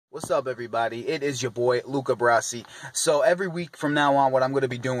What's up, everybody? It is your boy, Luca Brasi. So every week from now on, what I'm going to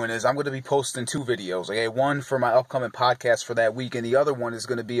be doing is I'm going to be posting two videos, okay? One for my upcoming podcast for that week, and the other one is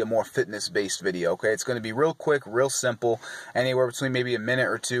going to be a more fitness-based video, okay? It's going to be real quick, real simple, anywhere between maybe a minute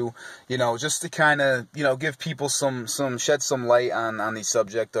or two, just to kind of, give people shed some light on the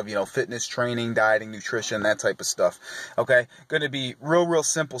subject of, fitness, training, dieting, nutrition, that type of stuff, okay? Going to be real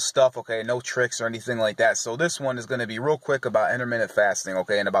simple stuff, okay? No tricks or anything like that. So this one is going to be real quick about intermittent fasting,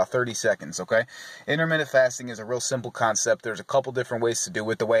 okay? And about 30 seconds, okay? Intermittent fasting is a real simple concept. There's a couple different ways to do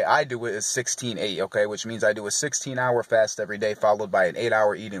it. The way I do it is 16-8, okay? Which means I do a 16-hour fast every day followed by an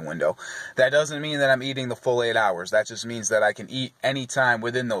 8-hour eating window. That doesn't mean that I'm eating the full 8 hours. That just means that I can eat any time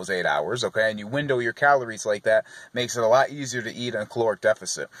within those 8 hours, okay? And you window your calories like that makes it a lot easier to eat in a caloric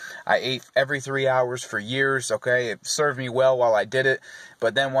deficit. I ate every 3 hours for years, okay? It served me well while I did it,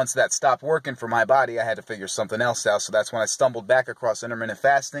 but then once that stopped working for my body, I had to figure something else out, so that's when I stumbled back across intermittent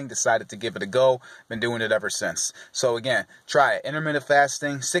fasting, decided to give it a go, been doing it ever since. So again, try it. Intermittent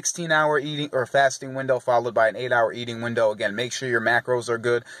fasting, 16-hour eating or fasting window followed by an 8-hour eating window. Again, make sure your macros are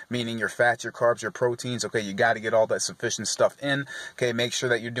good, meaning your fats, your carbs, your proteins. Okay, you got to get all that sufficient stuff in. Okay, make sure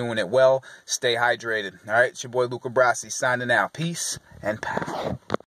that you're doing it well. Stay hydrated. All right, it's your boy Luca Brasi signing out. Peace and power.